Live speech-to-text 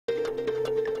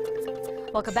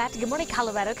Welcome back to Good Morning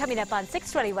Colorado, coming up on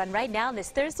 621 right now on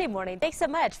this Thursday morning. Thanks so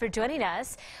much for joining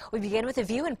us. We begin with a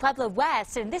view in Pueblo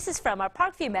West, and this is from our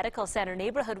Parkview Medical Center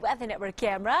neighborhood weather network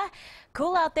camera.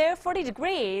 Cool out there, 40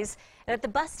 degrees. And at the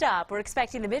bus stop, we're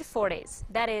expecting the mid-40s.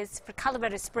 That is for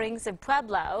Colorado Springs and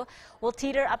Pueblo. We'll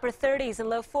teeter upper 30s and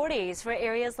low 40s for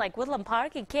areas like Woodland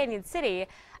Park and Canyon City.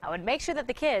 I would make sure that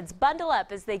the kids bundle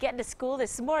up as they get into school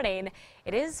this morning.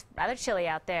 It is rather chilly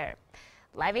out there.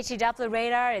 Live HD Doppler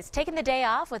radar is taking the day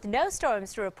off with no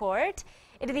storms to report.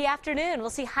 Into the afternoon, we'll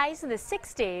see highs in the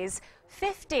 60s,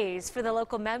 50s for the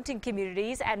local mountain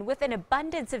communities, and with an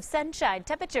abundance of sunshine,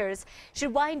 temperatures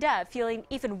should wind up feeling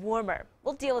even warmer.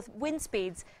 We'll deal with wind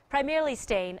speeds primarily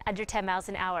staying under 10 miles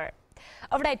an hour.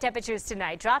 Overnight temperatures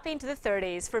tonight dropping to the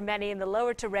 30s for many in the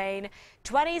lower terrain,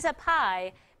 20s up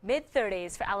high,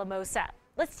 mid-30s for Alamosa.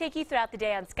 Let's take you throughout the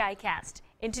day on SkyCast.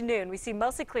 Into noon, we see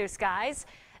mostly clear skies.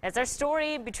 That's our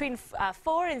story between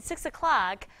 4 and 6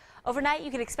 o'clock. Overnight, you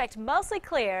can expect mostly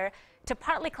clear to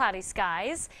partly cloudy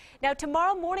skies. Now,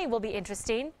 tomorrow morning will be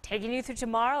interesting. Taking you through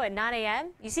tomorrow at 9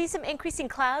 a.m., you see some increasing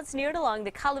clouds near and along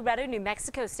the Colorado-New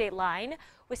Mexico state line,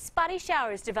 with spotty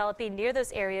showers developing near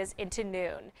those areas into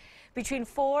noon. Between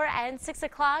 4 and 6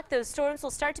 o'clock, those storms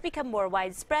will start to become more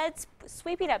widespread,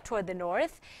 sweeping up toward the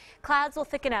north. Clouds will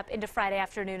thicken up into Friday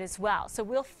afternoon as well. So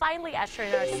we'll finally usher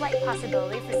in our slight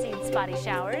possibility for seeing spotty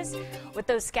showers, with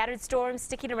those scattered storms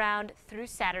sticking around through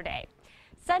Saturday.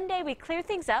 Sunday, we clear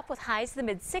things up with highs in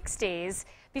the mid-60s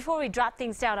before we drop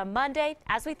things down on Monday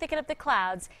as we thicken up the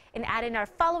clouds and add in our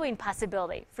following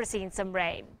possibility for seeing some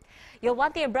rain. You'll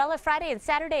want the umbrella Friday and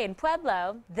Saturday in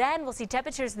Pueblo. Then we'll see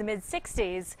temperatures in the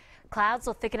mid-60s. Clouds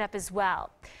will thicken up as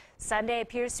well. Sunday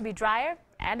appears to be drier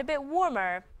and a bit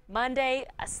warmer. Monday,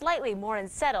 slightly more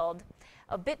unsettled.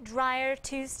 A bit drier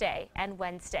Tuesday and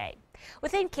Wednesday.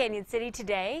 Within Canyon City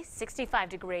today, 65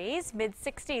 degrees,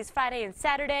 mid-60s Friday and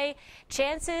Saturday.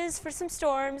 Chances for some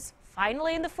storms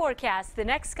finally in the forecast the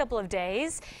next couple of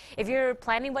days. If you're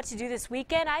planning what to do this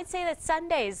weekend, I'd say that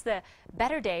Sunday is the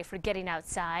better day for getting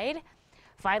outside.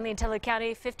 Finally, in Teller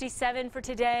County, 57 for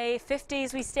today,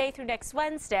 50s we stay through next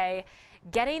Wednesday.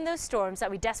 Getting those storms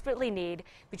that we desperately need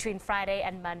between Friday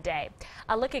and Monday.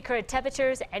 A look at current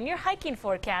temperatures and your hiking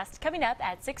forecast coming up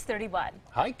at 6:31.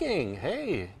 Hiking,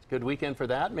 hey, good weekend for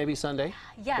that. Maybe Sunday.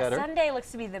 Yeah, better. Sunday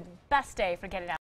looks to be the best day for getting out.